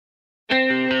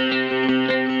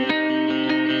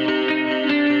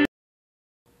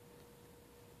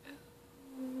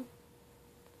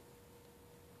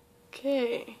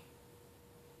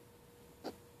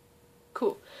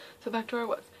so back to where I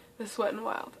was. This Wet n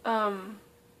Wild.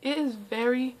 It is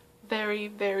very, very,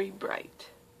 very bright.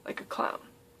 Like a clown.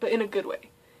 But in a good way.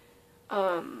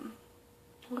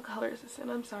 What color is this in?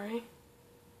 I'm sorry.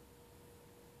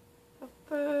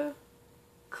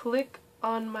 Click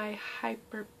on my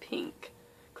hyper pink.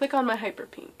 Click on my hyper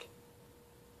pink.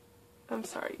 I'm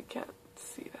sorry, you can't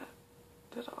see that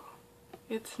at all.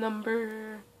 It's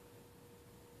number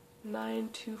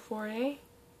 924A.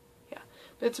 Yeah,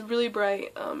 but it's really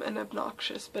bright and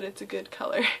obnoxious, but it's a good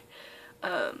color.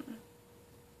 Can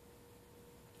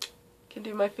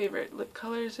do my favorite lip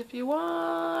colors if you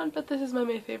want, but this is my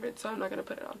main favorite, so I'm not gonna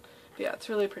put it on. But yeah, it's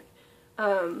really pretty.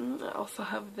 I also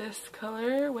have this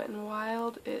color, Wet n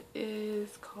Wild. It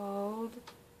is called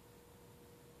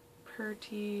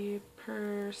Pretty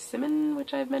Persimmon,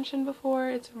 which I've mentioned before.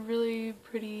 It's really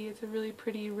pretty. It's a really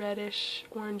pretty reddish,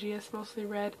 orangiest, mostly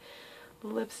red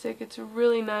lipstick. It's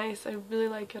really nice. I really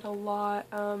like it a lot.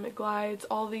 It glides.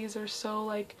 All these are so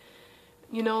like,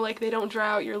 you know, like they don't dry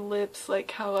out your lips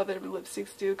like how other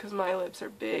lipsticks do, because my lips are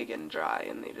big and dry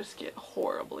and they just get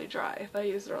horribly dry if I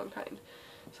use the wrong kind.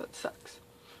 So it sucks.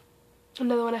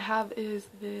 Another one I have is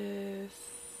this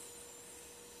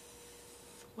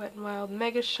Wet n Wild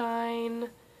Mega Shine.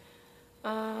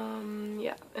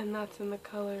 Yeah, and that's in the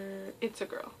color It's a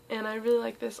Girl. And I really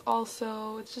like this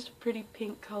also. It's just a pretty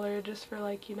pink color, just for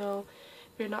like, you know,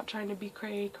 if you're not trying to be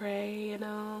cray cray, you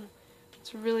know.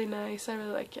 It's really nice. I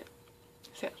really like it.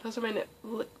 So yeah, those are my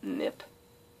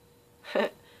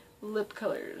lip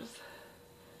colors.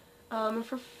 And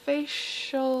for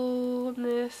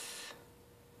facialness,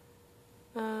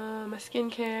 my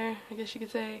skincare, I guess you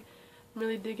could say, I'm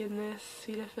really digging this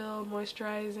Cetaphil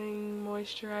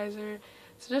moisturizer.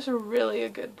 It's just really a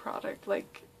good product.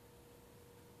 Like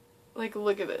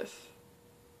look at this.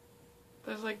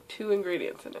 There's like 2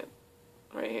 ingredients in it,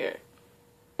 right here.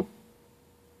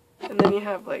 And then you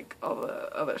have like all the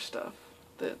other stuff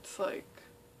that's like,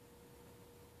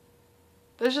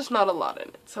 there's just not a lot in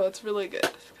it, so it's really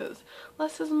good because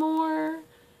less is more,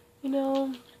 you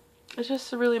know. It's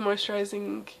just really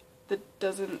moisturizing that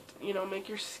doesn't, you know, make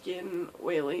your skin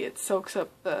oily. It soaks up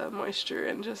the moisture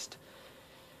and just,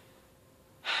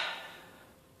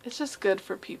 it's just good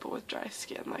for people with dry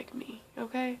skin like me,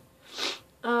 okay?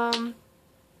 So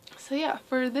yeah,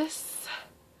 for these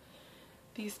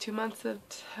 2 months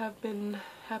that have been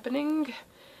happening,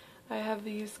 I have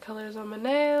these colors on my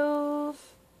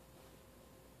nails.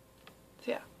 So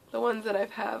yeah, the ones that I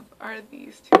have are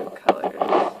these 2 colors.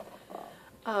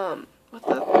 What's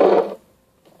up?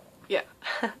 Yeah.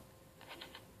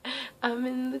 I'm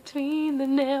in between the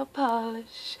nail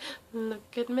polish.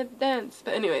 Look at me dance.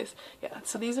 But anyways, yeah,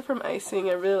 so these are from Icing.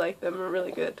 I really like them. They're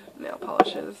really good nail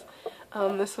polishes.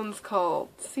 This one's called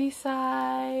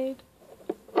Seaside.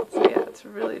 So yeah, it's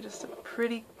really just a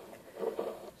pretty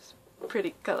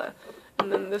color.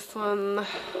 And then this one,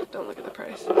 don't look at the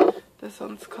price. This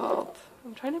one's called,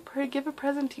 I'm trying to give a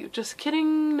present to you. Just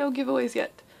kidding, no giveaways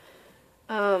yet.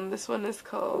 This one is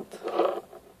called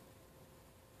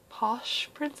Posh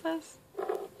Princess.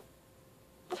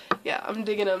 Yeah, I'm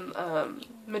digging them,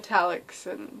 metallics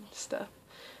and stuff.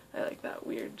 I like that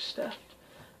weird stuff.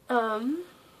 They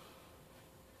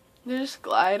just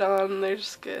glide on, they're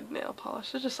just good nail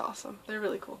polish. They're just awesome. They're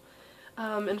really cool.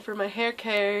 And for my hair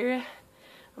care,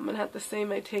 I'm gonna have to say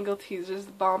my Tangle Teasers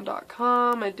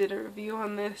bomb.com. I did a review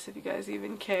on this if you guys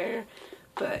even care.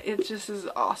 But it just is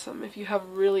awesome. If you have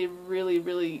really, really,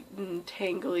 really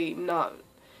tangly, not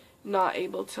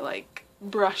able to like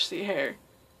brush the hair,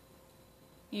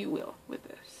 you will with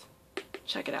this.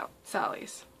 Check it out.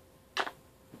 Sally's.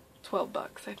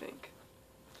 $12, I think.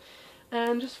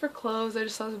 And just for clothes, I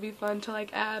just thought it would be fun to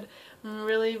like add. I'm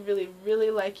really, really, really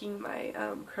liking my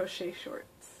crochet shorts.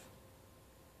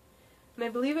 And I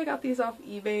believe I got these off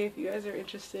eBay if you guys are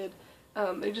interested.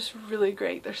 They're just really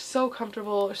great. They're so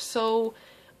comfortable. They're so,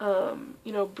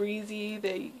 you know, breezy.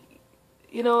 They,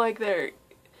 you know, like they're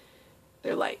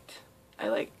light. I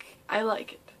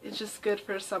like it. It's just good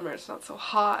for summer. It's not so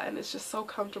hot and it's just so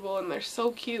comfortable and they're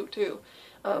so cute too.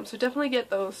 So definitely get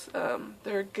those.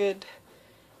 They're a good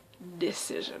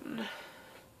decision.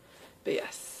 But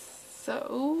yes,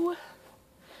 so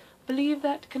I believe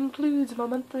that concludes my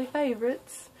monthly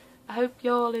favorites. I hope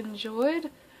y'all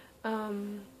enjoyed.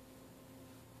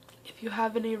 If you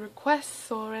have any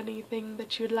requests or anything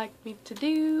that you'd like me to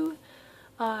do,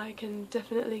 I can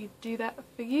definitely do that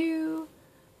for you.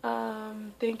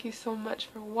 Thank you so much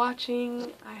for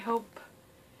watching. I hope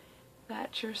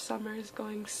that your summer is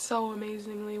going so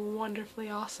amazingly, wonderfully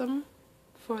awesome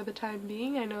for the time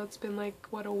being. I know it's been like,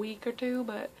 what, a week or 2,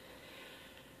 but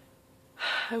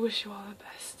I wish you all the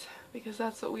best because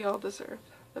that's what we all deserve.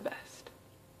 the best.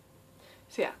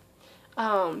 So yeah,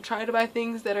 try to buy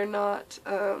things that are not,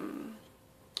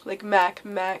 like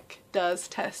Mac does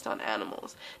test on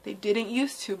animals. They didn't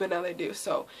used to, but now they do.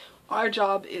 So our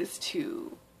job is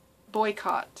to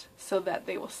boycott so that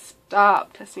they will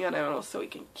stop testing on animals so we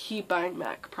can keep buying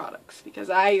Mac products. Because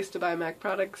I used to buy Mac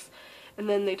products and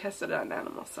then they tested it on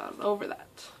animals, so I was over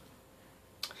that.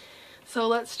 So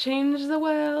let's change the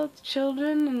world,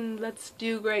 children, and let's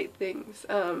do great things.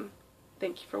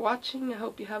 Thank you for watching. I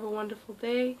hope you have a wonderful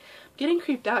day. I'm getting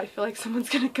creeped out. I feel like someone's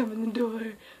gonna come in the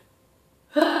door.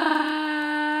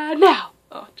 Now!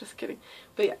 Oh, just kidding.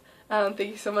 But yeah,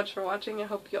 thank you so much for watching. I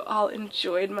hope you all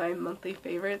enjoyed my monthly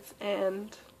favorites,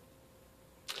 and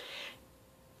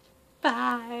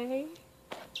bye!